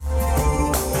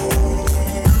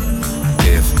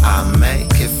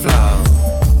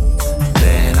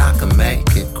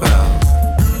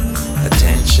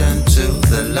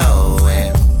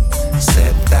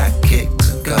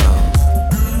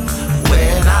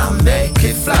make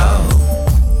it flow.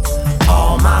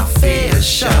 All my fears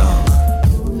show.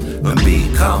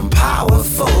 Become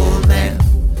powerful, then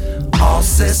all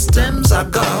systems are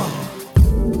go.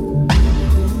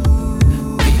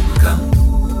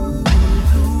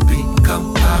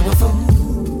 Become powerful,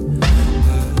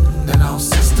 then all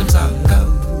systems are go.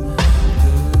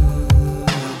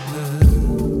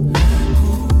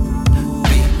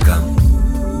 Become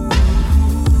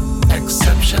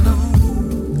exceptional,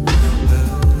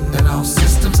 then all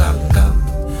systems are go.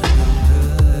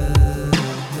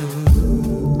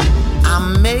 I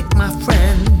make my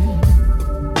friend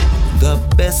the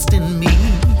best in me,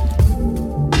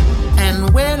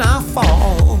 and when I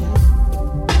fall,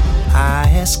 I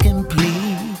ask him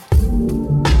please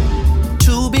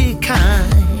to be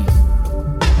kind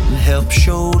and help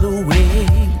show the way.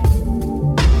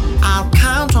 I'll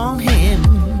count on him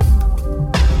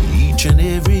each and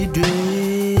every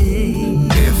day.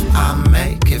 If I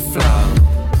make it flow,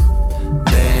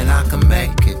 then I can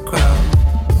make it grow.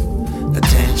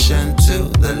 Attention to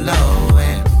the low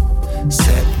and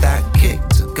set that kick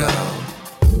to go.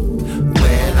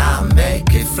 When I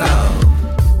make it flow,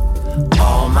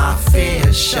 all my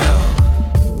fears show.